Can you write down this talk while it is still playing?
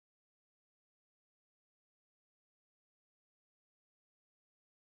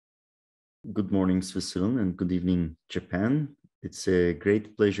Good morning, Switzerland, and good evening, Japan. It's a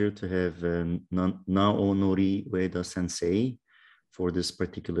great pleasure to have Naonori Ueda sensei for this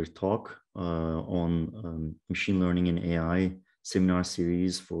particular talk on machine learning and AI seminar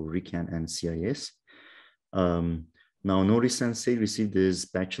series for Riken and CIS. Naonori sensei received his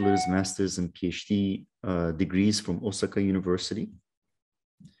bachelor's, master's, and PhD degrees from Osaka University.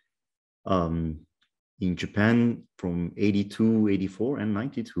 In Japan from 82, 84, and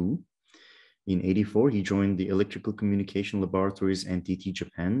 92. In 84, he joined the Electrical Communication Laboratories, NTT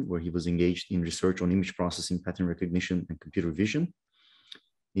Japan, where he was engaged in research on image processing, pattern recognition, and computer vision.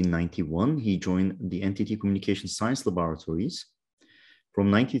 In 91, he joined the NTT Communication Science Laboratories. From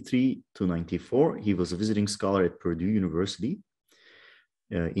 93 to 94, he was a visiting scholar at Purdue University.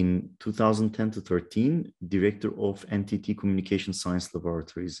 In 2010 to 13, director of NTT Communication Science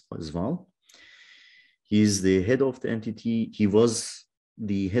Laboratories as well. He's the head of the NTT. He was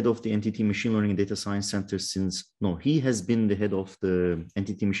the head of the NTT Machine Learning and Data Science Center since, no, he has been the head of the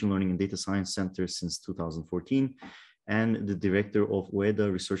NTT Machine Learning and Data Science Center since 2014 and the director of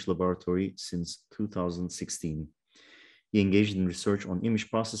Ueda Research Laboratory since 2016. He engaged in research on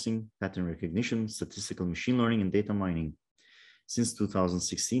image processing, pattern recognition, statistical machine learning, and data mining. Since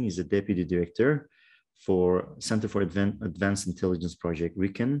 2016, he's a deputy director for Center for Advanced Intelligence Project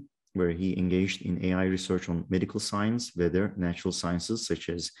Riken, where he engaged in AI research on medical science, weather, natural sciences, such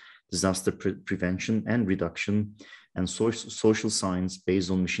as disaster prevention and reduction, and social science based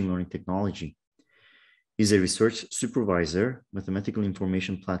on machine learning technology. He's a research supervisor, Mathematical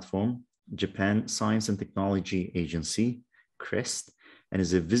Information Platform, Japan Science and Technology Agency, CREST, and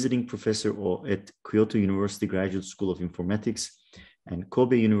is a visiting professor at Kyoto University Graduate School of Informatics and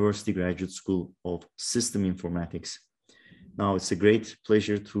Kobe University Graduate School of System Informatics. Now, it's a great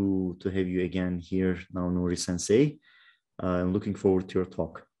pleasure to have you again here, Naonori Sensei. I'm looking forward to your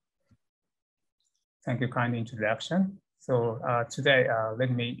talk. Thank you, kind introduction. So today,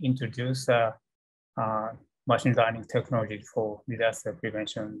 let me introduce machine learning technology for disaster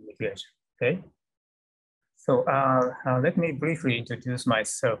prevention and mitigation, okay? So let me briefly introduce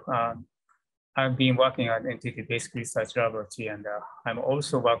myself. I've been working at NTT Basic Research Laboratory, and I'm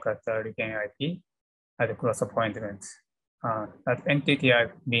also work at Riken IP at the cross appointment. At NTT,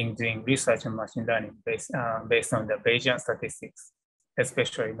 I've been doing research on machine learning based on the Bayesian statistics,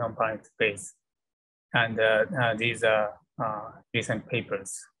 especially non-parametric base. And these are recent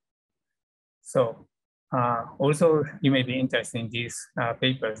papers. So also, you may be interested in these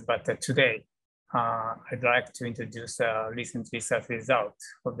papers, but today, I'd like to introduce a recent research result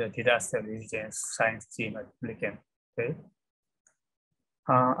of the disaster resilience science team at Riken. Okay?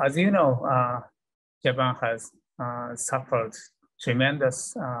 As you know, Japan has suffered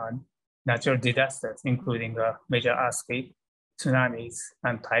tremendous natural disasters, including major earthquakes, tsunamis,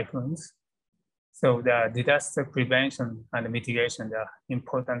 and typhoons. So the disaster prevention and mitigation are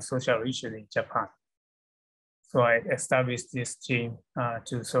important social issues in Japan. So I established this team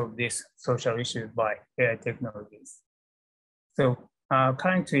to solve these social issues by AI technologies. So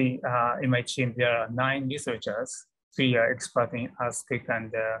currently in my team, there are 9 researchers, 3 are expert in earthquake,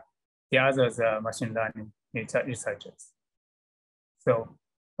 and the others are machine learning researchers. So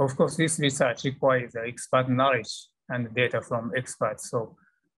of course, this research requires expert knowledge and data from experts. So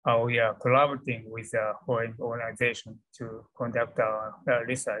we are collaborating with a foreign organization to conduct our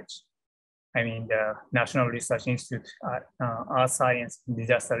research. I mean, the National Research Institute, Earth Science and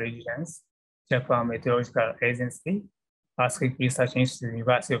Disaster Resilience, Japan Meteorological Agency, Earthquake Research Institute,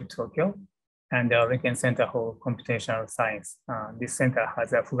 University of Tokyo, and the Riken Center for Computational Science. This center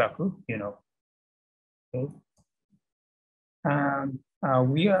has a fugaku, you know. Okay.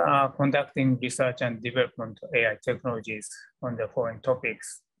 We are conducting research and development of AI technologies on the following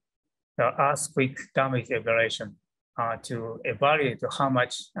topics. The earthquake damage evaluation to evaluate how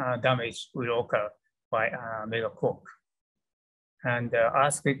much damage will occur by megaquake. And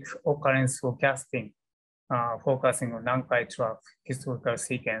earthquake occurrence forecasting, focusing on non-pi trough historical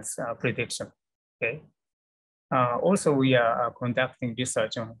sequence prediction. Okay. Also, we are conducting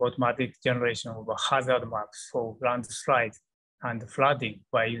research on automatic generation of hazard maps for landslide and flooding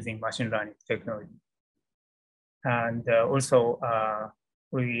by using machine learning technology. And also,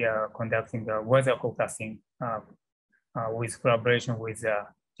 we are conducting the weather forecasting with collaboration with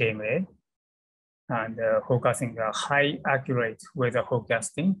JMA, and focusing on high accurate weather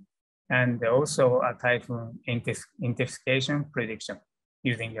forecasting, and also a typhoon intensification prediction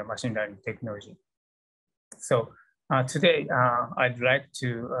using the machine learning technology. So today, I'd like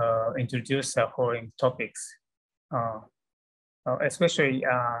to introduce the following topics. Especially,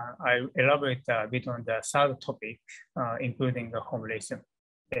 I elaborate a bit on the third topic, including the formulation.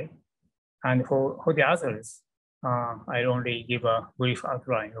 Okay. And for the others, I'll only give a brief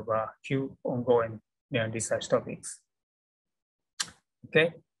outline of a few ongoing research topics.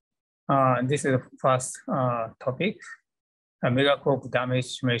 Okay, this is the first topic, a megacorp damage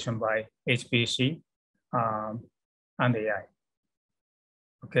simulation by HPC and AI.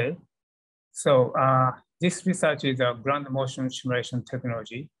 Okay, so this research is a ground motion simulation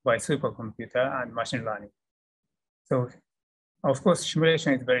technology by supercomputer and machine learning. So, of course,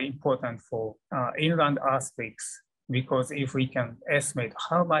 simulation is very important for inland earthquakes, because if we can estimate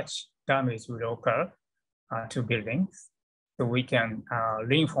how much damage will occur to buildings, so we can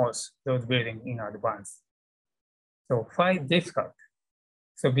reinforce those buildings in advance. So why difficult?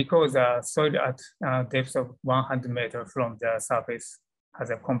 So because soil at depth of 100 meters from the surface has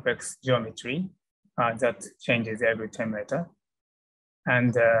a complex geometry that changes every 10 meters.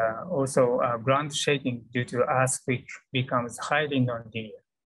 And also ground shaking due to earthquake becomes highly nonlinear.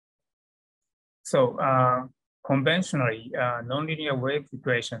 So conventionally, nonlinear wave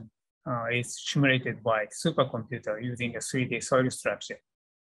equation is simulated by supercomputer using a 3D soil structure.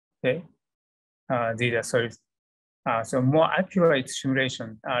 Okay, these are soil. So more accurate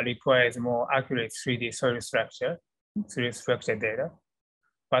simulation requires more accurate 3D soil structure data,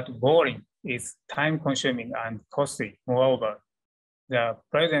 but boring is time-consuming and costly. Moreover, the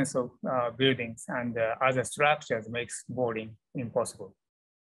presence of buildings and other structures makes boring impossible.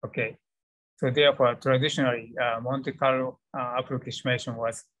 Okay, so therefore, traditionally, Monte Carlo approximation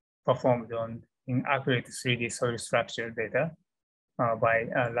was performed on inaccurate 3D soil structure data by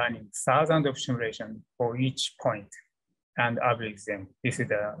running thousands of simulations for each point and average them. This is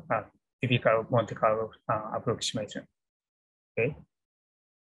the typical Monte Carlo approximation. Okay.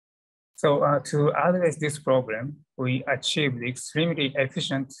 So to address this problem, we achieved extremely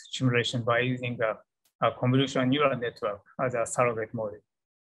efficient simulation by using a convolutional neural network as a surrogate model.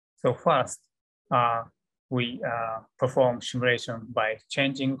 So first, we perform simulation by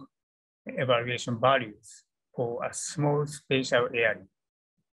changing evaluation values for a small spatial area.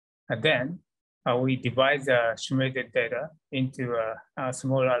 And then we divide the simulated data into a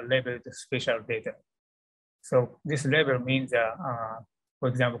smaller leveled spatial data. So this level means, for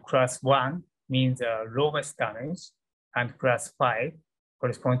example, class 1 means the lowest damage, and class 5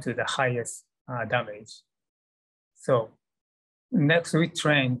 corresponds to the highest damage. So next, we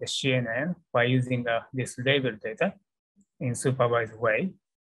train the CNN by using this label data in supervised way.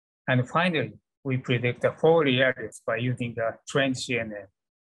 And finally, we predict the fault areas by using the trained CNN.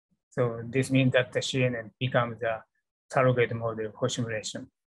 So this means that the CNN becomes a surrogate model for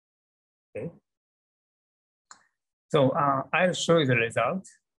simulation. Okay. So I'll show you the result.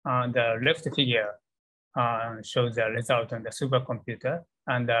 The left figure shows the result on the supercomputer,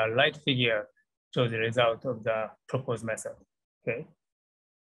 and the right figure shows the result of the proposed method. Okay.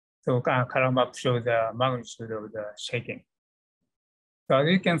 So column up shows the magnitude of the shaking. So as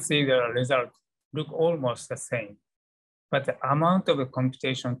you can see, the results look almost the same, but the amount of the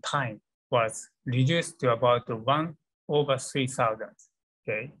computation time was reduced to about 1/3000.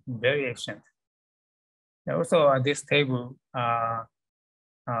 Okay, very efficient. And also, this table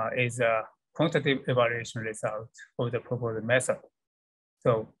is a quantitative evaluation result of the proposed method.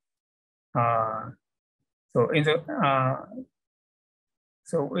 So, in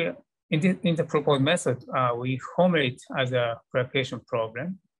the proposed method, we formulate as a classification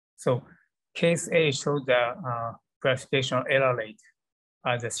problem. So, case A shows the classification error rate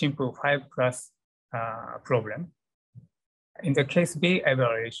as a simple 5-class problem. In the case B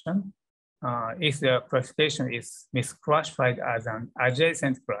evaluation, if the classification is misclassified as an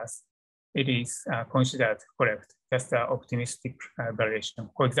adjacent class, it is considered correct. That's the optimistic evaluation.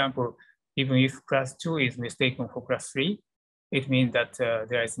 For example, even if class 2 is mistaken for class 3, it means that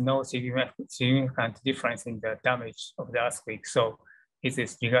there is no significant difference in the damage of the earthquake. So it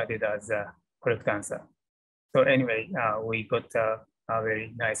is regarded as a correct answer. So anyway, we got a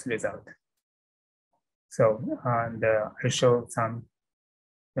very nice result. So, and I'll show some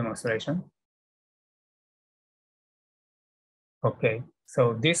demonstration. Okay,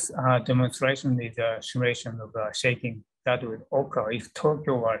 so this demonstration is a simulation of shaking that would occur if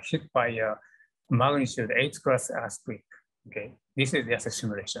Tokyo were hit by a magnitude 8-class earthquake. Okay, this is just a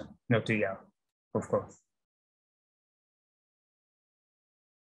simulation, not real, of course.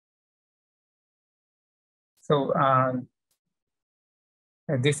 So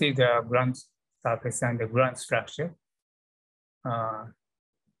this is the ground surface and the ground structure.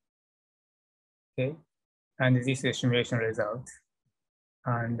 Okay, and this is a simulation result.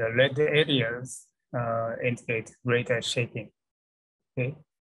 And the red areas indicate greater shaking. Okay,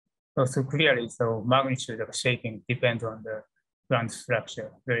 so clearly, so magnitude of shaking depends on the ground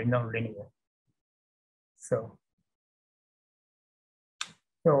structure, very non-linear. So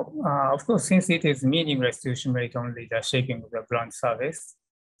of course, since it is meaningless to simulate only the shaping of the ground surface,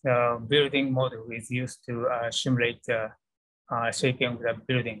 the building model is used to simulate the shaping of the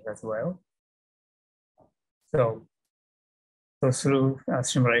building as well. So through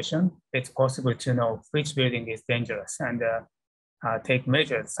simulation, it's possible to know which building is dangerous and take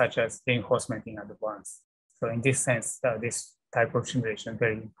measures such as reinforcement in advance. So in this sense, this type of simulation is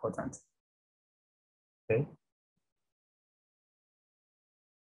very important. Okay.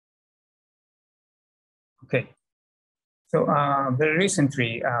 Okay. So very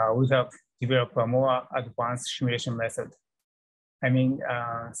recently, we have developed a more advanced simulation method. I mean,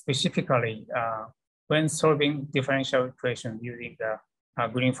 specifically, when solving differential equations using the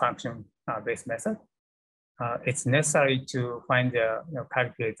green function based method, it's necessary to find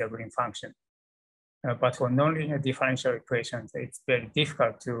calculate the green function. But for nonlinear differential equations, it's very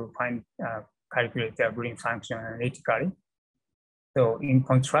difficult to calculate the green function analytically. So in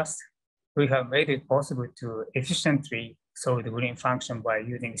contrast, we have made it possible to efficiently solve the green function by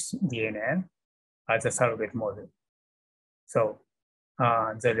using DNN as a surrogate model. So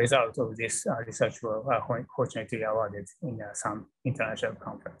the result of this research was fortunately awarded in some international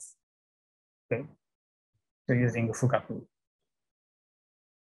conference. Okay, so using Fugaku.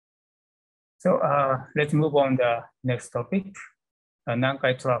 So let's move on to the next topic,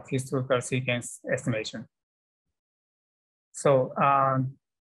 Nankai Trough historical sequence estimation. So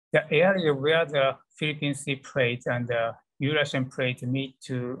the area where the Philippine Sea Plate and the Eurasian Plate meet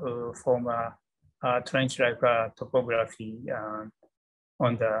to form a trench-like topography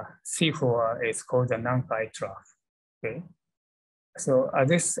on the seafloor is called the Nankai Trough. Okay, so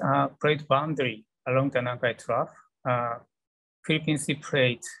this plate boundary along the Nankai Trough, Philippine Sea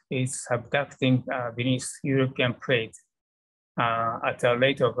Plate is subducting beneath European Plate at a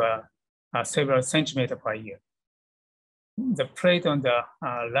rate of several centimeters per year. The plate on the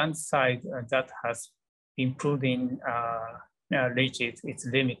land side that has improving reached its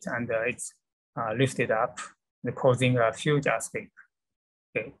limit and it's lifted up, causing a huge earthquake.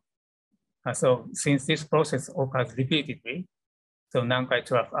 Okay. So since this process occurs repeatedly, so Nankai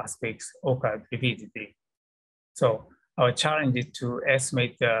Trough earthquakes occur repeatedly. So our challenge is to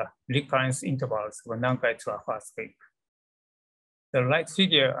estimate the recurrence intervals for Nankai Trough earthquake. The right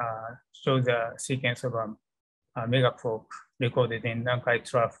figure shows the sequence of megaquake recorded in Nankai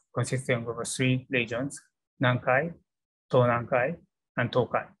Trough consisting of 3 regions, Nankai, To-Nankai, and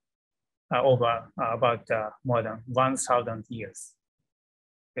Tokai, over about more than 1,000 years.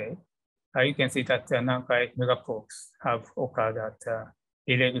 Okay. You can see that Nankai megaquakes have occurred at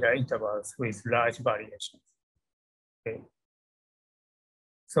irregular intervals with large variations. Okay.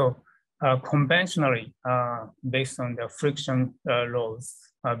 So conventionally, based on the friction laws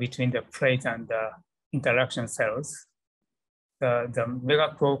between the plate and the interaction cells, the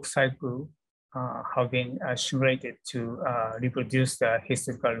megaquake cycle have been simulated to reproduce the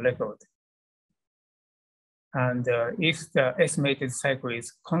historical record. And if the estimated cycle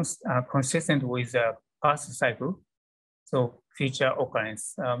is consistent with the past cycle, so future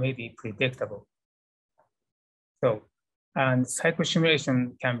occurrence may be predictable. So, and cycle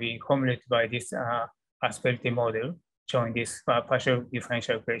simulation can be formulated by this asperity model showing this partial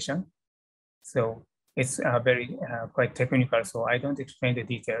differential equation. So it's very quite technical, so I don't explain the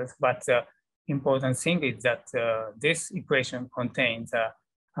details, but the important thing is that this equation contains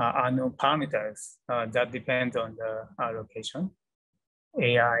unknown parameters that depend on the location,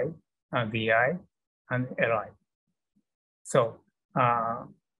 AI, BI, and LI. So,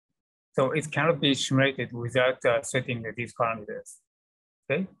 so it cannot be simulated without setting these parameters,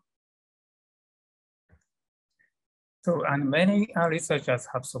 okay? So, and many researchers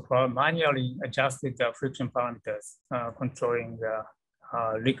have so far manually adjusted the friction parameters, controlling the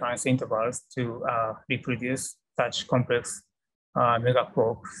recurrence intervals to reproduce such complex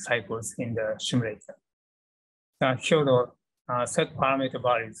megaquake cycles in the simulator. Here the set parameter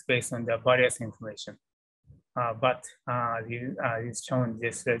values based on the various information. But it's shown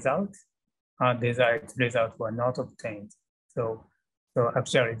this result, desired results were not obtained. So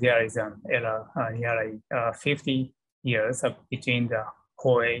actually there is an error nearly 50 years between the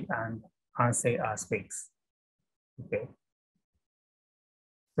Hoei and Hansei earthquakes. Okay.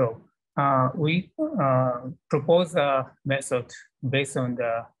 So we propose a method based on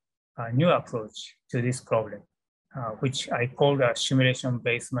the new approach to this problem, which I call the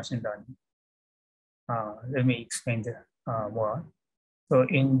simulation-based machine learning. Let me explain more. So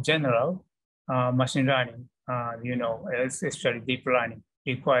in general, machine learning, you know, especially deep learning,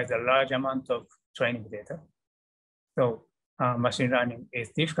 requires a large amount of training data. So machine learning is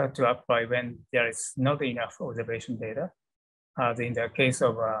difficult to apply when there is not enough observation data, as in the case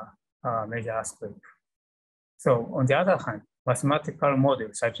of a major earthquake. So on the other hand, mathematical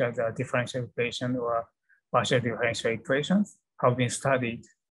models such as differential equation or partial differential equations have been studied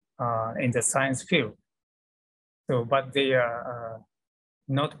in the science field. So, but they are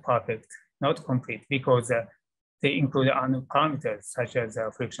not perfect, not complete, because they include unknown parameters such as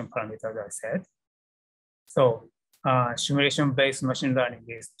friction parameters, as I said. So simulation-based machine learning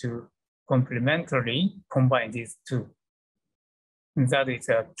is to complementarily combine these two. That is,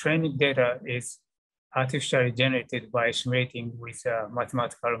 training data is artificially generated by simulating with a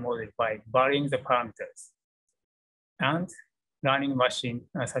mathematical model by varying the parameters. And learning machine,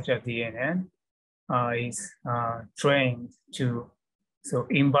 such as DNN, is trained to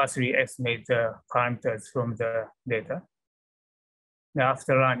inversely estimate the parameters from the data.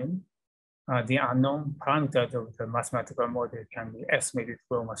 After learning, the unknown parameters of the mathematical model can be estimated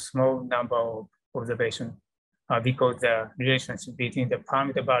from a small number of observations because the relationship between the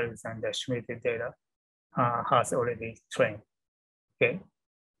parameter values and the simulated data has already trained. Okay.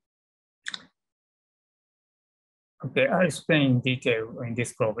 Okay, I'll explain in detail in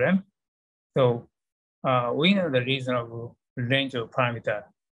this program. So we know the reasonable range of parameter.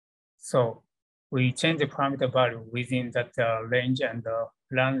 So we change the parameter value within that range and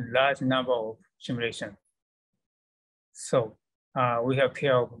run large number of simulations. So we have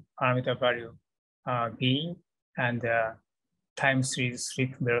pair of parameter value B and time series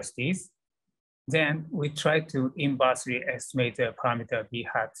strip velocities. Then we try to inversely estimate the parameter B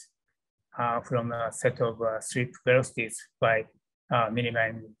hat from a set of strip velocities by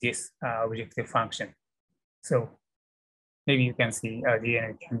minimizing this objective function. So maybe you can see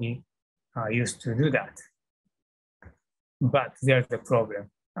DNA can be used to do that. But there's a problem.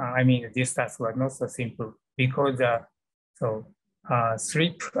 I mean, this task was not so simple because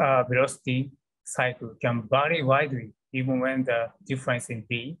strip velocity cycle can vary widely even when the difference in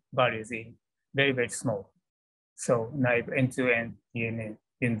B value is very, very small. So naive end-to-end DNA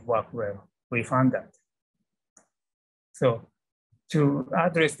didn't work well. We found that. So to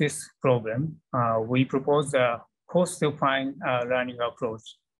address this problem, we proposed a cost-defined learning approach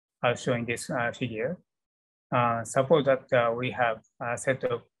as shown in this figure. Suppose that we have a set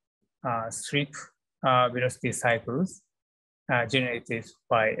of strip velocity cycles generated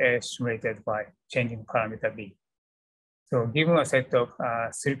by A simulated by changing parameter B. So given a set of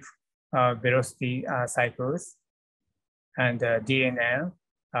strip velocity cycles and DNN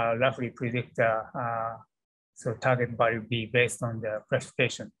roughly predict target value B based on the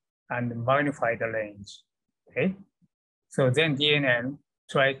classification and magnify the range, okay? So then DNN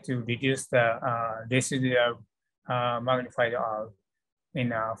try to reduce the residual magnified R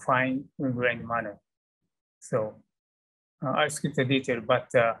in a fine-grained manner. So I'll skip the detail, but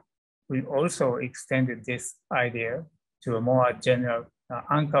we also extended this idea to a more general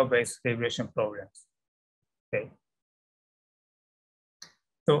anchor-based regression programs. Okay.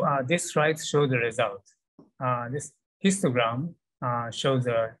 So this slide shows the result. This histogram shows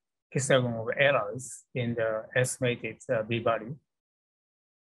the histogram of errors in the estimated B value.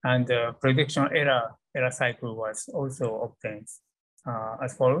 And the prediction error cycle was also obtained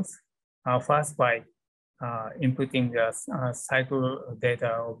as follows. First, by inputting the cycle data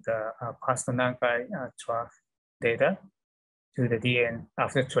of the past Nankai trough data to the DN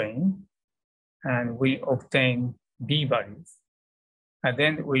after training, and we obtain B values. And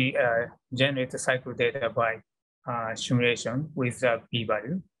then we generate the cycle data by simulation with the B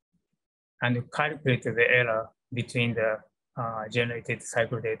value and calculate the error between the generated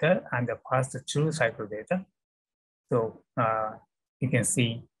cycle data and the past true cycle data. So you can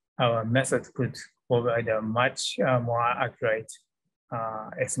see our method could provide a much more accurate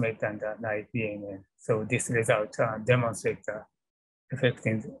estimate than the naive DNA. So this result demonstrates the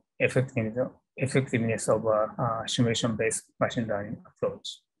effectiveness of a simulation-based machine learning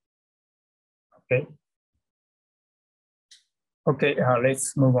approach. Okay. Okay,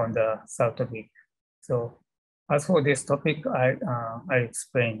 let's move on the third topic. So as for this topic, I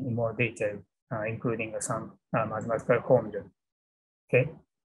explain in more detail, including some mathematical formula. Okay.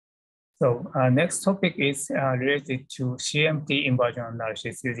 So next topic is related to CMT inversion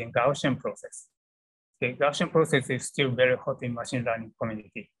analysis using Gaussian process. Okay, Gaussian process is still very hot in machine learning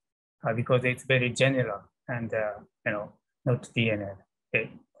community because it's very general and not DNA.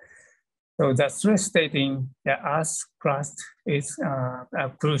 Okay. So the stress stating the Earth crust is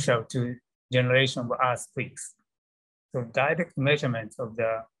crucial to generation of earthquakes. So direct measurements of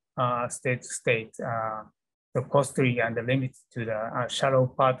the state, the costly and the limit to the shallow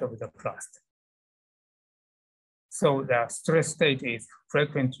part of the crust. So the stress state is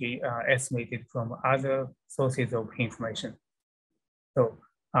frequently estimated from other sources of information. So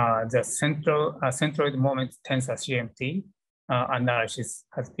the centroid moment tensor CMT analysis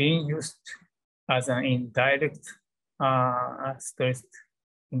has been used as an indirect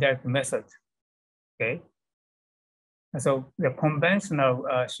method. Okay. So the conventional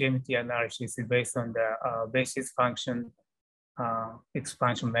CMT analysis is based on the basis function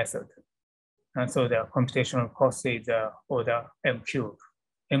expansion method. And so the computational cost is order M cube.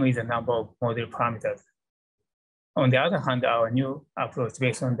 M is the number of model parameters. On the other hand, our new approach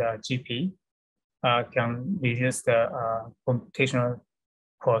based on the GP can reduce the computational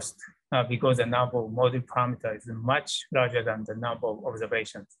cost because the number of model parameters is much larger than the number of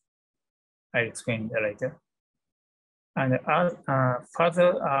observations. I'll explain that later. And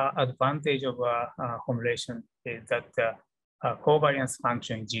further advantage of formulation is that covariance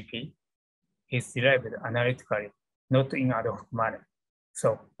function in GP is derived analytically, not in ad hoc manner.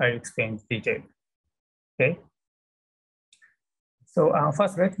 So I'll explain detail. Okay. So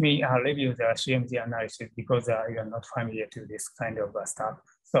first, let me review the CMT analysis because you are not familiar to this kind of stuff.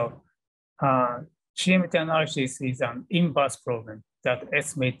 So CMT analysis is an inverse problem that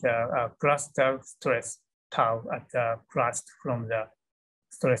estimates cluster stress tau at the crust from the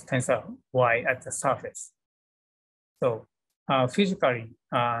stress tensor Y at the surface. So physically,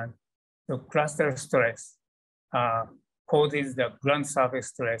 the cluster stress causes the ground surface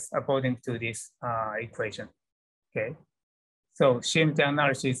stress according to this equation. Okay. So CMT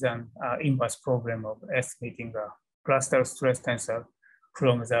analysis is an inverse problem of estimating the cluster stress tensor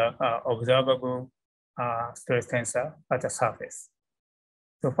from the observable stress tensor at the surface.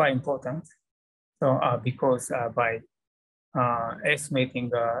 So quite important. So because by estimating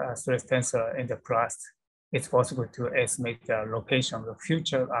the stress tensor in the crust, it's possible to estimate the location of the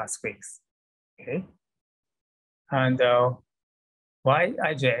future earthquakes. Okay. And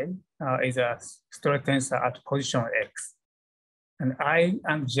Yij is a stress tensor at position X. And I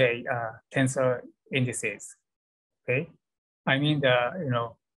and J are tensor indices. Okay, I mean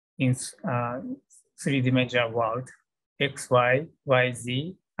in three-dimensional world, X, Y, Y,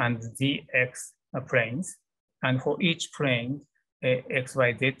 Z, and ZX planes, and for each plane, X,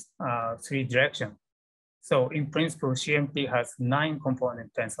 Y, Z three direction. So in principle, CMT has 9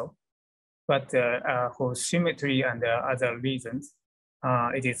 component tensor, but for symmetry and other reasons,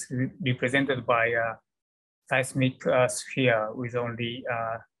 it is represented by a seismic sphere with only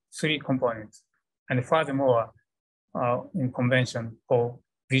 3 components. And furthermore, in convention for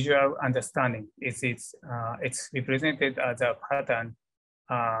visual understanding, it's represented as a pattern,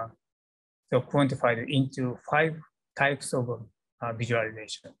 so quantified into 5 types of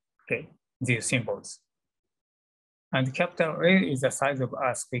visualization, okay, these symbols. And capital A is the size of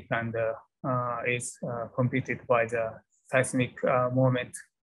earthquake and is computed by the seismic moment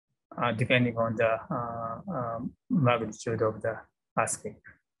depending on the magnitude of the earthquake.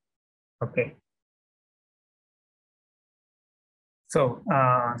 Okay. So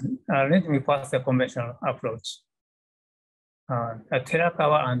let me pass the conventional approach.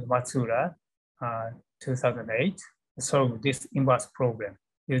 Terakawa and Matsura, 2008, solved this inverse problem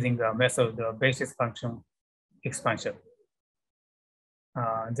using the method of basis function expansion.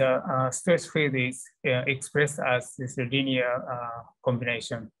 The stress field is expressed as this linear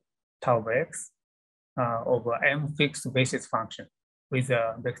combination tau x over m fixed basis function with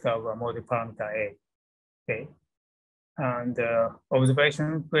a vector of model parameter A. Okay. And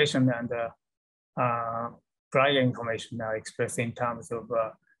observation equation and prior information are expressed in terms of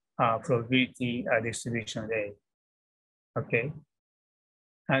probability distribution A. Okay.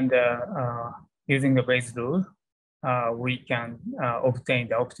 And using the Bayes rule, we can obtain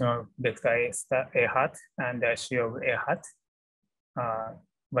the optimal vector A hat and the shear of A hat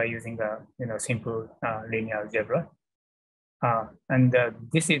by using a simple linear algebra. And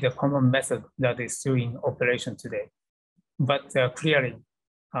this is a common method that is still in operation today. But clearly,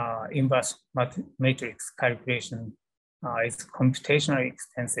 inverse matrix calculation is computationally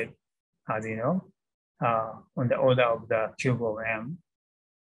extensive, as you know, on the order of the cube of M.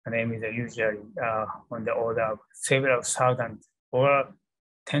 And M is usually on the order of several thousand or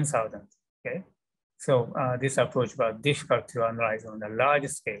 10,000, okay? So this approach was difficult to analyze on a large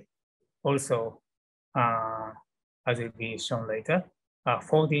scale. Also, as will be shown later,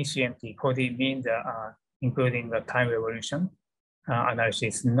 4D CMT, 4D means including the time evolution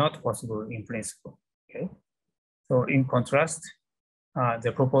analysis is not possible in principle, okay? So in contrast,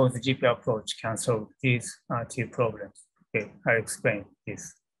 the proposed GP approach can solve these 2 problems. Okay, I'll explain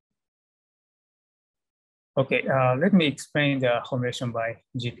this. Okay, let me explain the formulation by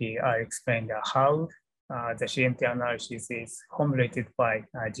GP. I explained how the CMT analysis is formulated by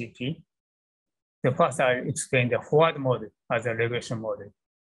GP. The first, I'll explain the forward model as a regression model.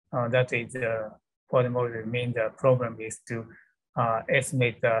 That is, the forward model means the problem is to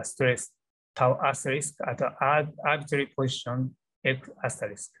estimate the stress tau asterisk at an arbitrary position x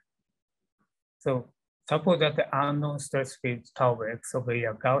asterisk. So suppose that the unknown stress field tau x over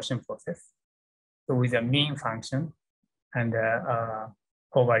a Gaussian process, so with a mean function and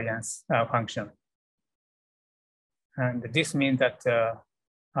covariance function. And this means that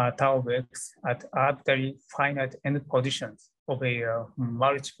tau x at arbitrary finite end positions of a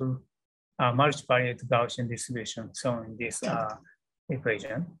multivariate Gaussian distribution shown in this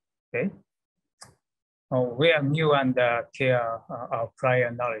equation. Okay, where mu and k are our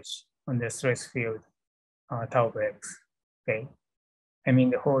prior knowledge on the stress field tau x. Okay, I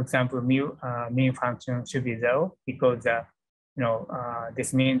mean, for example, mu mean function should be 0 because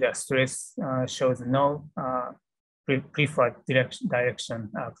this means the stress shows no preferred direction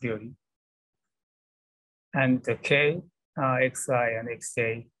a priori. And the k, xi, and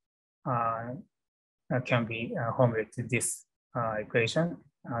xj can be formulated to this equation.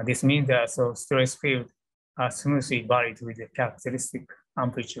 This means that so stress field are smoothly varied with the characteristic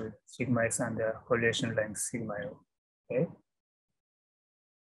amplitude sigma s and the correlation length sigma l. Okay.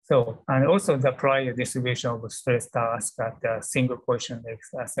 So, and also the prior distribution of stress task at the single position x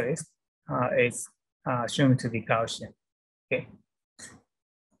asterisk is assumed to be Gaussian. Okay.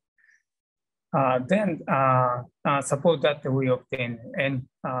 Then suppose that we obtain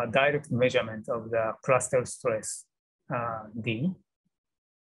a direct measurement of the cluster stress D,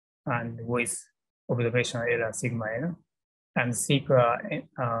 and with observational error sigma L, and seek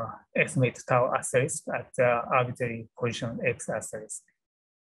estimate tau asterisk at arbitrary position x asterisk.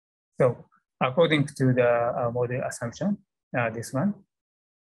 So according to the model assumption, this one,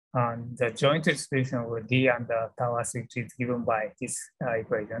 the joint distribution of D and the tau asterisk is given by this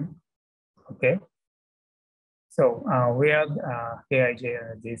equation. Okay. So where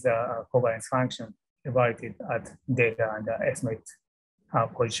Aij is a covariance function evaluated at data and estimate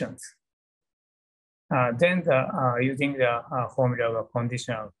positions. Then using the formula of a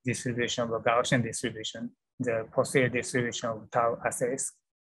conditional distribution of a Gaussian distribution, the posterior distribution of tau asterisk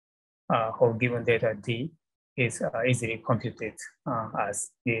for given data D is easily computed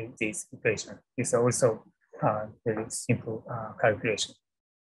as this equation. It's also a very simple calculation.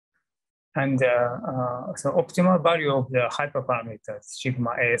 And so optimal value of the hyperparameters,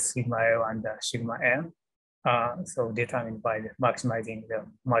 sigma S, sigma L, and sigma M, so determined by maximizing the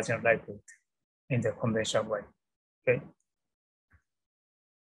marginal likelihood in the conventional way. Okay.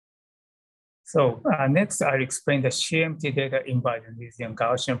 So next, I'll explain the CMT data inversion using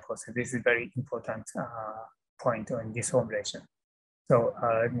Gaussian process. This is a very important point in this formulation. So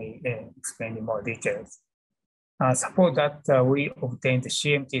let me explain in more details. Suppose that we obtain the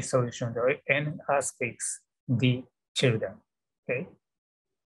CMT solution, the n aspects D children. Okay.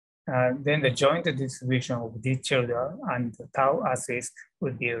 Then the joint distribution of D children and the tau asterisk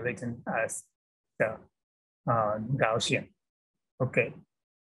would be written as the Gaussian. Okay.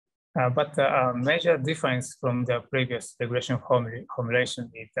 But the major difference from the previous regression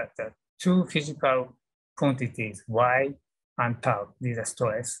formulation is that the two physical quantities, y and tau, these are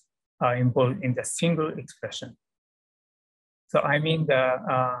stress, are involved in the single expression. So I mean,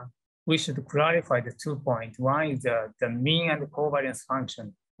 we should clarify the 2 points. One is the mean and covariance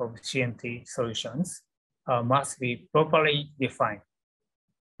function of CMT solutions must be properly defined.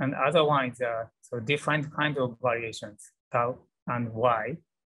 And other one is so different kind of variations, tau and y,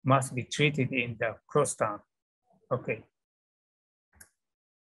 must be treated in the cross term. Okay.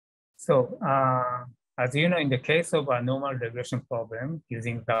 So as you know, in the case of a normal regression problem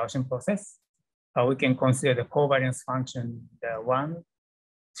using Gaussian process, we can consider the covariance function the one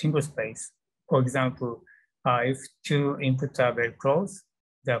single space. For example, if two inputs are very close,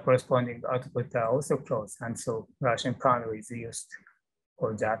 the corresponding output are also close, and so Gaussian kernel is used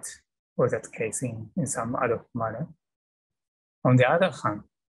for that case in some other manner. On the other hand,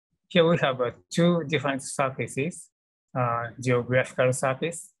 here we have two different surfaces, geographical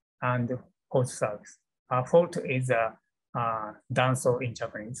surface and fault surface. Fault is danso in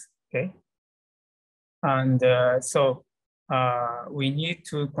Japanese, okay? And so we need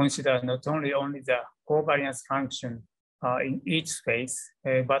to consider not only the covariance function in each space,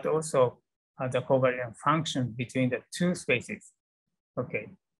 but also the covariance function between the two spaces, okay?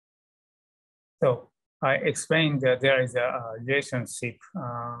 So I explained that there is a relationship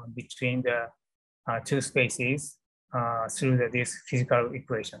between the two spaces through this physical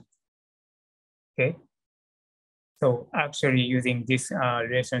equation. Okay. So actually using this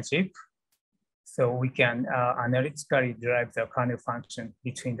relationship, So we can analytically derive the kernel function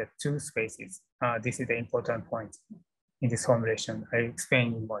between the two spaces. This is the important point in this formulation. I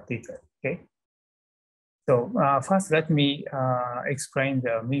explain in more detail, okay? So first, let me explain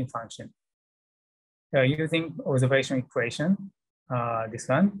the mean function. Using observation equation, this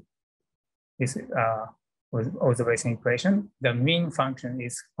observation equation, the mean function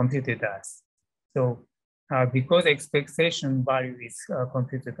is computed as. So because expectation value is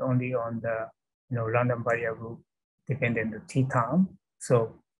computed only on the random variable dependent t term,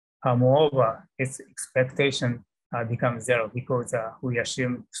 so moreover, its expectation becomes 0 because we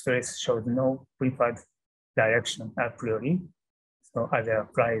assume stress shows no preferred direction a priori, so as a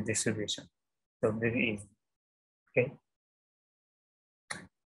prior distribution. So very easy, okay?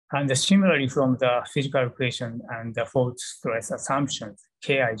 And similarly, from the physical equation and the fault stress assumptions,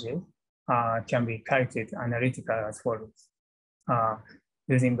 Kij can be calculated analytically as follows.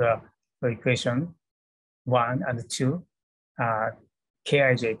 Using the equation 1 and 2,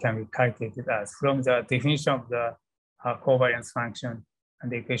 Kij can be calculated as from the definition of the covariance function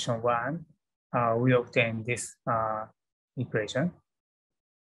and the equation 1, we obtain this equation.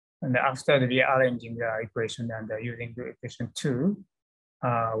 And after rearranging the equation and using the equation 2,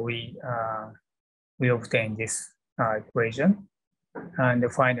 we obtain this equation.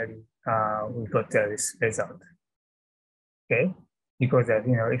 And finally, we got this result, okay? Because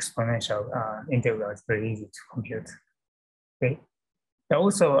exponential integral is very easy to compute, okay?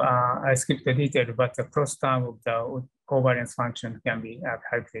 Also, I skipped the detail, but the cross term of the covariance function can be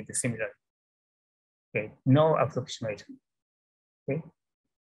calculated similarly, okay? No approximation, okay?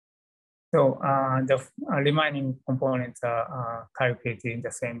 So the remaining components are calculated in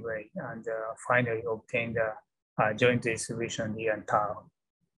the same way and finally obtain the joint distribution D and tau.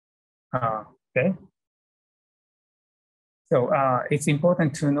 Okay. So it's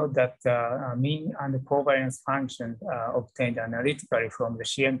important to note that mean and covariance function obtained analytically from the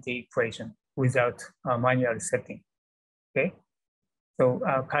CMT equation without manual setting. Okay. So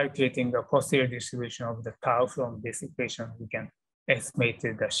calculating the posterior distribution of the tau from this equation, we can estimate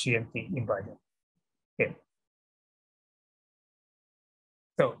the CMT inversion. Okay.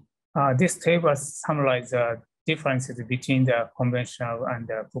 So this table summarizes differences between the conventional and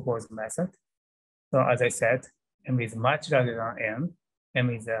the proposed method. So as I said, M is much larger than M. M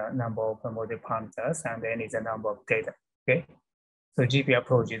is the number of model parameters and N is the number of data, okay? So GP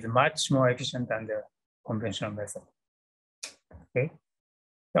approach is much more efficient than the conventional method, okay?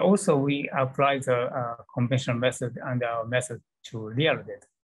 So also we apply the conventional method and our method to real data.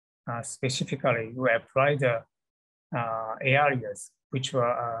 Specifically, we apply the areas which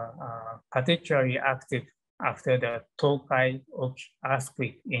were particularly active after the Tokai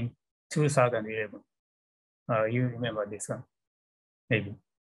earthquake in 2011. You remember this one, maybe.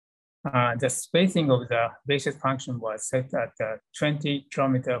 The spacing of the basis function was set at 20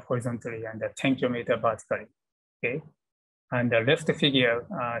 kilometers horizontally and 10 kilometers vertically, okay? And the left figure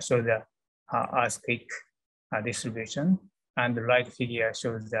shows the earthquake distribution, and the right figure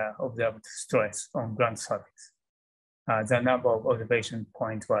shows the observed stress on ground surface. The number of observation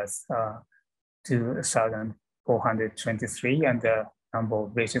points was 2,423, and the number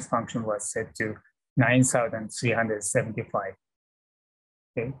of basis function was set to 9,375.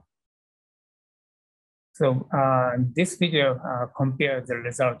 Okay. So this figure compares the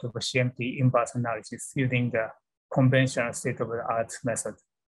result of a CMT inverse analysis using the conventional state-of-the-art method.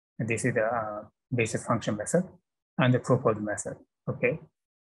 And this is the basis function method and the proposed method. Okay.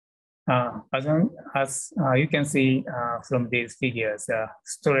 As you can see from these figures,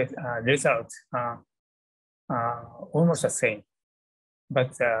 storage results are almost the same.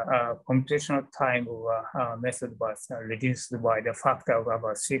 But computational time of method was reduced by the factor of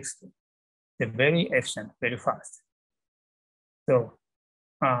about 60. They're very efficient, very fast. So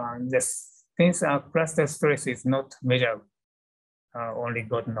since cluster stress is not measurable, only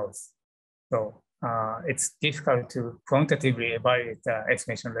God knows. So it's difficult to quantitatively evaluate the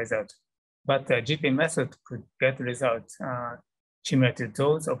estimation result. But the GP method could get results similar to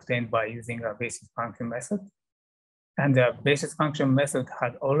those obtained by using a basis function method. And the basis function method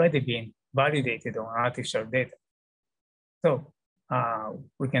had already been validated on artificial data. So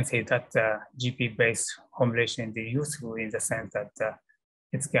we can say that GP-based formulation is useful in the sense that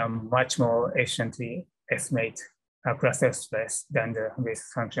it can much more efficiently estimate cluster stress than the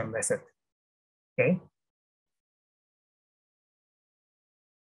basis function method. Okay.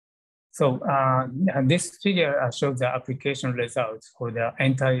 So this figure shows the application results for the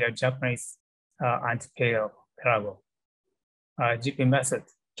entire Japanese anti-parallel. GP method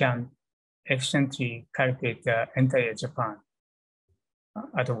can efficiently calculate the entire Japan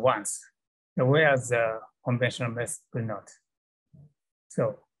at once. whereas the conventional method could not.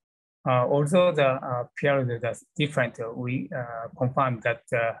 So although the period is different, we confirmed that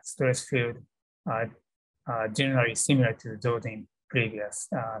the stress field are generally similar to those in previous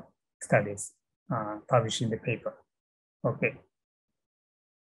studies published in the paper. Okay.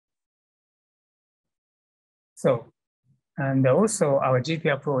 So, and also our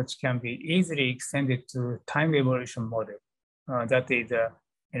GP approach can be easily extended to time evolution model. That is,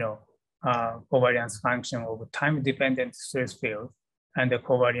 covariance function of time-dependent stress field and the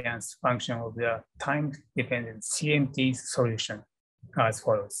covariance function of the time-dependent CMT solution as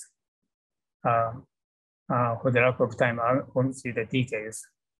follows. For the lack of time, I won't see the details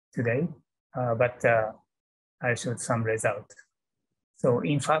today, but I showed some result. So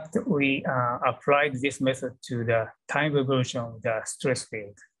in fact, we applied this method to the time evolution of the stress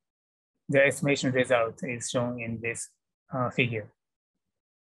field. The estimation result is shown in this figure.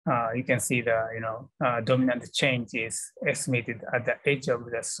 You can see the dominant change is estimated at the edge of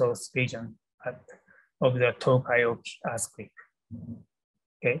the source region of the Tokayo earthquake.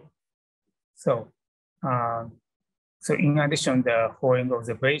 Okay, so in addition, the following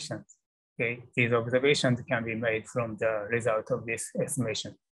observations. Okay, these observations can be made from the result of this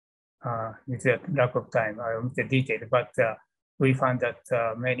estimation. With the lack of time, I won't the detail, but we found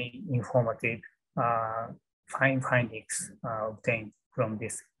that many informative findings obtained from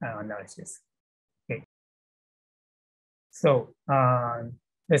this analysis. Okay, so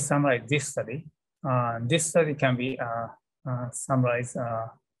let's summarize this study. This study can be summarized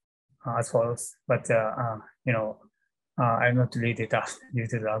as follows, but I'll not read it out due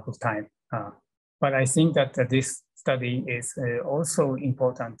to the lack of time. But I think that this study is also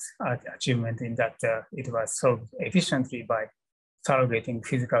important achievement in that it was solved efficiently by surrogating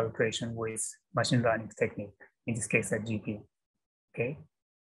physical equation with machine learning technique, in this case, a GP. Okay.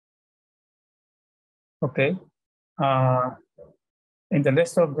 Okay. In the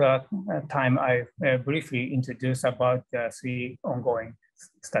rest of the time, I briefly introduce about the 3 ongoing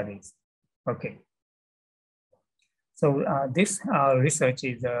studies. Okay. So this research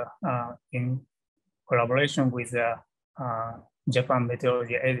is in collaboration with the Japan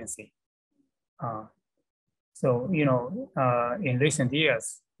Meteorology Agency. In recent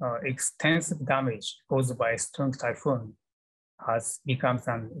years, extensive damage caused by a strong typhoon has become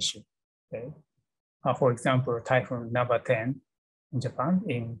an issue. Okay? For example, typhoon number 10 in Japan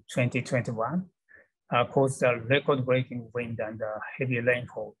in 2021 caused a record-breaking wind and heavy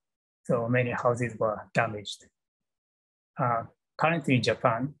rainfall. So many houses were damaged. Currently,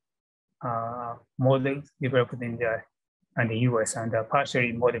 Japan model developed in the US and a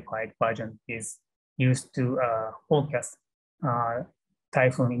partially modified version is used to forecast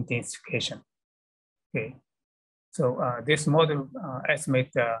typhoon intensification. Okay, so this model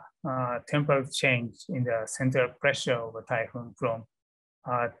estimates the temporal change in the central pressure of a typhoon from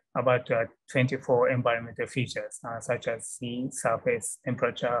about 24 environmental features such as sea, surface,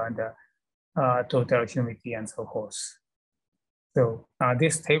 temperature, and total humidity, and so forth. So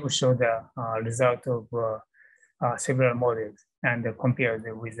this table shows the result of several models and compared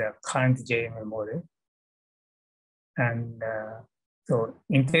with the current JMA model. And so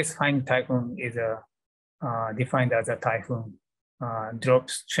intensifying typhoon is defined as a typhoon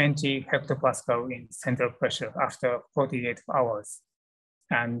drops 20 hectopascal in central pressure after 48 hours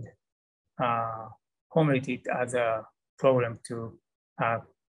and formulated as a problem to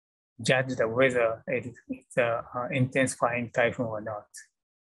judge the whether it's intensifying typhoon or not.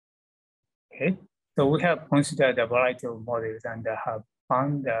 Okay, so we have considered a variety of models and have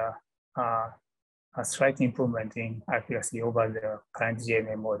found a slight improvement in accuracy over the current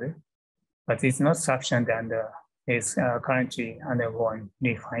GMA model, but it's not sufficient and is currently undergoing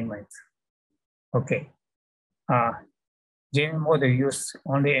refinement. Okay, GMA model use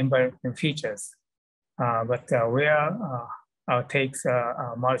only environmental features, but where takes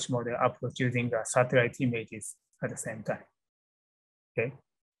a multi-model approach using satellite images at the same time. Okay,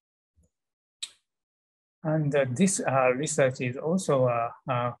 and this research is also a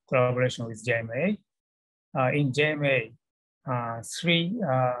collaboration with JMA. In JMA, 3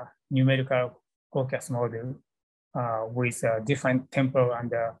 numerical forecast models with different temporal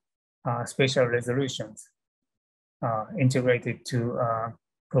and spatial resolutions integrated to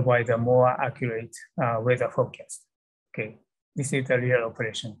provide a more accurate weather forecast. Okay, this is a real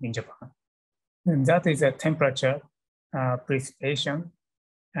operation in Japan. And that is a temperature, precipitation,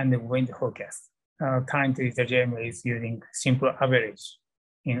 and the wind forecast. Currently, the JMA is using simple average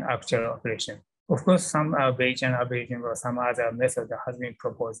in actual operation. Of course, some Bayesian averaging or some other method has been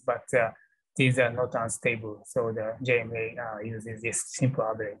proposed, but these are not unstable. So the JMA uses this simple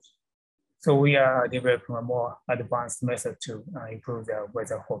average. So we are developing a more advanced method to improve the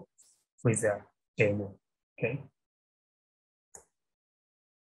weather forecast with the JMO. Okay.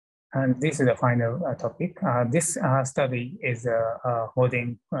 And this is the final topic. This study is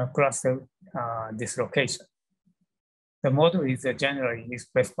holding cluster dislocation. The model is generally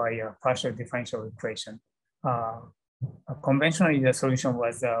expressed by a partial differential equation. Conventionally, the solution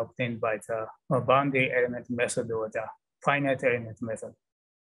was obtained by the boundary element method or the finite element method.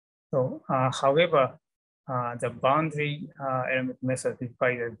 So, however, the boundary element method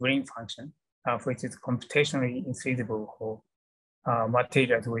requires a green function, which is computationally infeasible for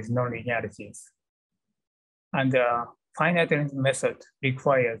materials with nonlinearities. And the finite element method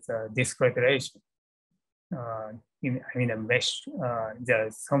requires discrete relation. In a mesh, there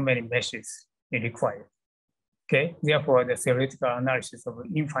are so many meshes it requires. Okay, therefore, the theoretical analysis of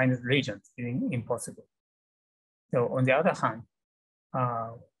infinite regions is impossible. So, on the other hand,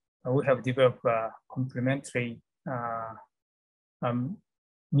 we have developed a complementary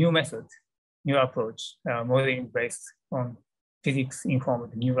new method, new approach, modeling based on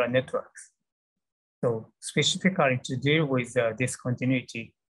physics-informed neural networks. So specifically to deal with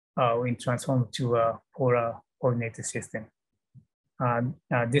discontinuity, we transform to a polar coordinated system.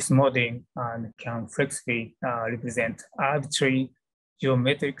 This modeling can flexibly represent arbitrary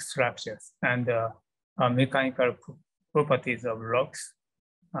geometric structures and mechanical properties of rocks,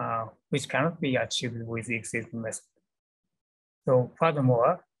 which cannot be achieved with the existing method. So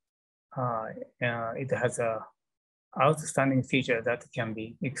furthermore, it has an outstanding feature that can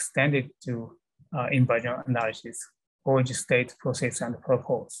be extended to inversion analysis, origin state, process, and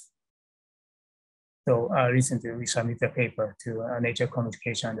purpose. So recently we submitted a paper to Nature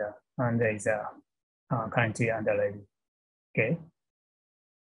Communication and is currently under review. Okay.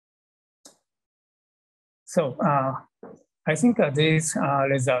 So I think these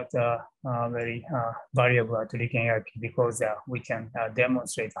results are very valuable to Riken ERP because we can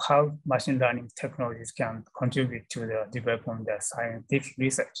demonstrate how machine learning technologies can contribute to the development of scientific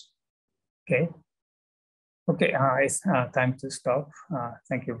research. Okay. Okay, it's time to stop.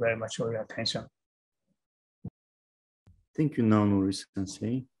 Thank you very much for your attention. Thank you, Naonori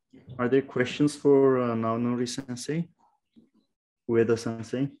Sensei. Are there questions for Naonori Sensei? Ueda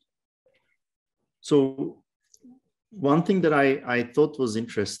Sensei? So one thing that I thought was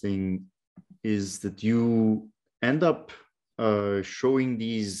interesting is that you end up showing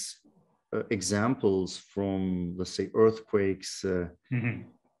these examples from, let's say, earthquakes.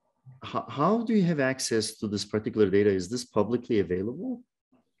 How do you have access to this particular data? Is this publicly available?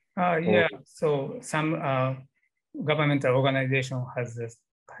 Yeah, so some governmental organization has this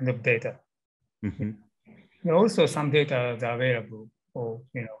kind of data. Also, some data is available for,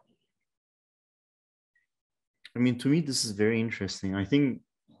 I mean, to me, this is very interesting. I think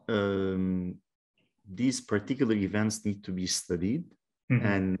these particular events need to be studied.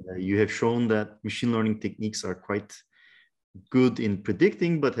 And you have shown that machine learning techniques are quite good in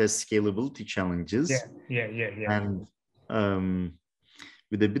predicting, but has scalability challenges. Yeah. And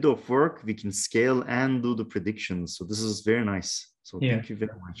with a bit of work, we can scale and do the predictions. So this is very nice. So thank you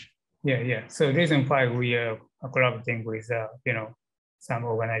very much. Yeah. So reason why we are collaborating with, some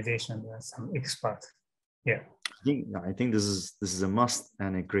organizations, some experts. Yeah. I think this is a must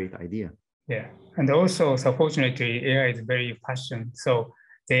and a great idea. Yeah, and also, so fortunately, AI is very passionate. So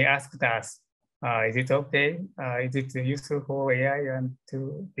they asked us, is it okay? Is it useful for AI and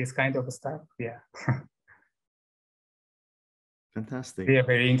to this kind of stuff? Yeah. Fantastic. We are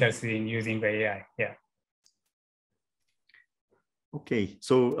very interested in using the AI. Yeah. Okay,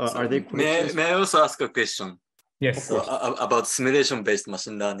 so are there questions? May I also ask a question? Yes. So, about simulation-based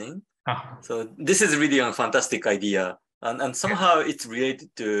machine learning. So this is really a fantastic idea, and somehow it's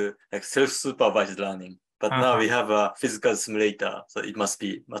related to like self-supervised learning. But now we have a physical simulator, so it must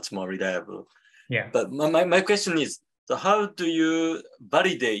be much more reliable. Yeah. But my question is, so how do you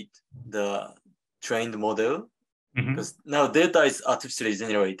validate the trained model? Because now data is artificially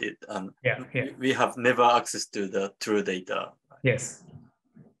generated, and we have never access to the true data. Yes.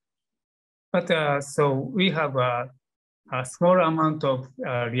 But so we have a small amount of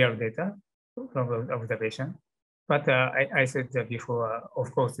real data from observation. But I said that before,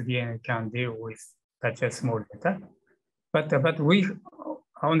 of course, the DNA can deal with such a small data. But we,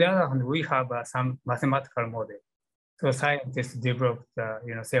 on the other hand, we have some mathematical model. So scientists developed,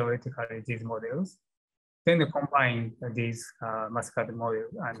 theoretically these models. Then they combine these mathematical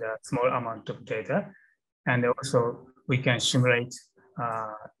models and a small amount of data. And also we can simulate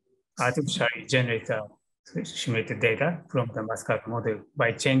artificially simulated data from the mathematical model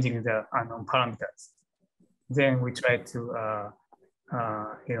by changing the unknown parameters. Then we try to,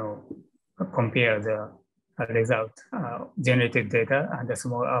 compare the result, generated data, and a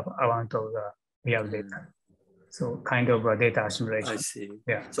small amount of the real data. So kind of a data assimilation. I see.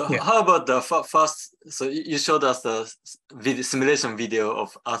 Yeah. So how about the first? So you showed us the simulation video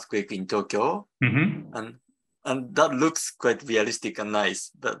of earthquake in Tokyo, and that looks quite realistic and nice.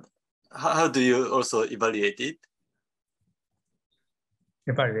 But how do you also evaluate it?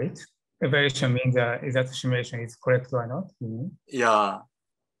 Evaluate. Evaluation means is that simulation is correct or not? Yeah.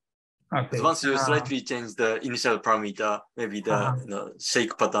 Okay. Because once you slightly change the initial parameter, maybe the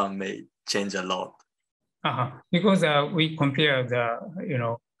shake pattern may change a lot. Because we compare the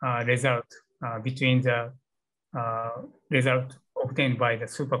result between the result obtained by the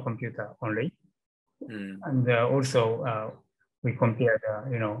supercomputer only, and also we compare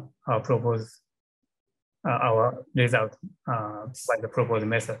the our result by the proposed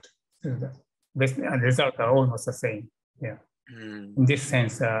method. The results are almost the same. Yeah. In this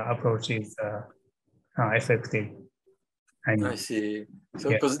sense, approach is effective. I see. So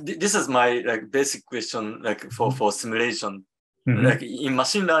because this is my basic question, for simulation. Like in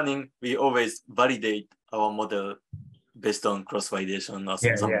machine learning, we always validate our model based on cross-validation or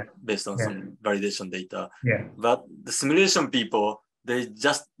some based on some validation data. But the simulation people, they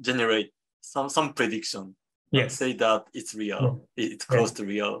just generate some prediction and say that it's real, it's close to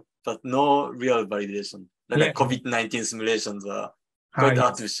real, but no real validation. Like COVID-19 simulations are quite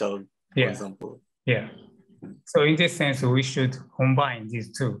artificial, for example. Yeah. So in this sense, we should combine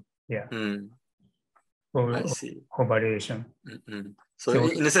these two. Yeah. I see. For validation. So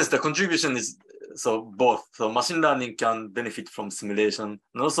in a sense, the contribution is both. So machine learning can benefit from simulation,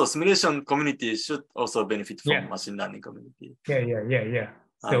 and also simulation community should also benefit from machine learning community. Yeah.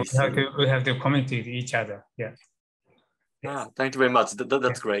 So we have to communicate with each other. Yeah. Thank you very much.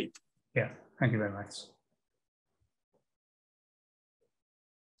 That's great. Yeah. Thank you very much.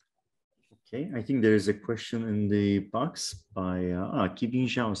 Okay, I think there is a question in the box by Kibin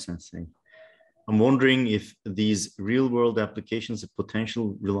Zhao Sensei. I'm wondering if these real-world applications have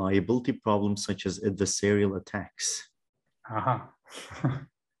potential reliability problems such as adversarial attacks.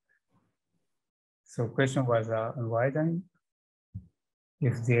 So question was why then?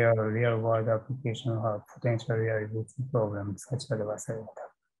 If there are real-world applications have potential reliability problems such as adversarial attack.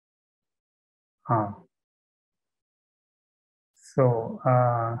 So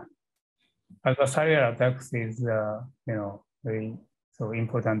adversarial attacks is very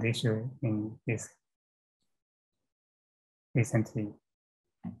important issue in this recently.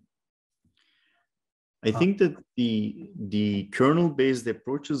 I think that the kernel-based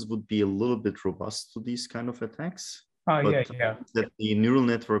approaches would be a little bit robust to these kind of attacks. But that the neural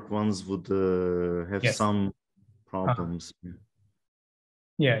network ones would have some problems.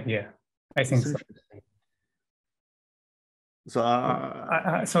 Yeah, I think so. So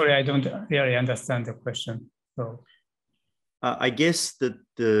sorry, I don't really understand the question. So I guess that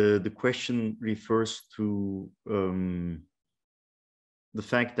the question refers to the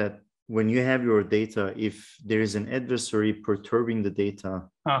fact that when you have your data, if there is an adversary perturbing the data,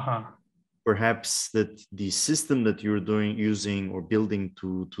 perhaps that the system that you're using or building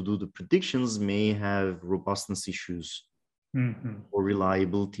to do the predictions may have robustness issues or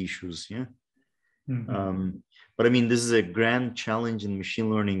reliability issues. But I mean, this is a grand challenge in machine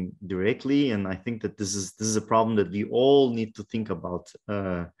learning directly, and I think that this is a problem that we all need to think about.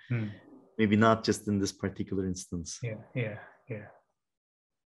 Maybe not just in this particular instance. Yeah.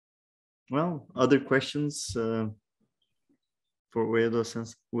 Well, other questions for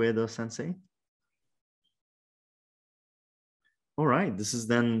Ueda Sensei? All right, this is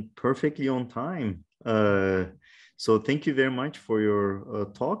then perfectly on time. So thank you very much for your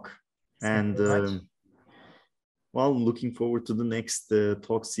talk. And well, looking forward to the next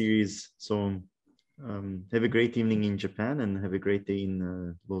talk series. So have a great evening in Japan and have a great day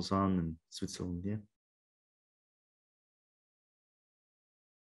in Lausanne and Switzerland. Yeah.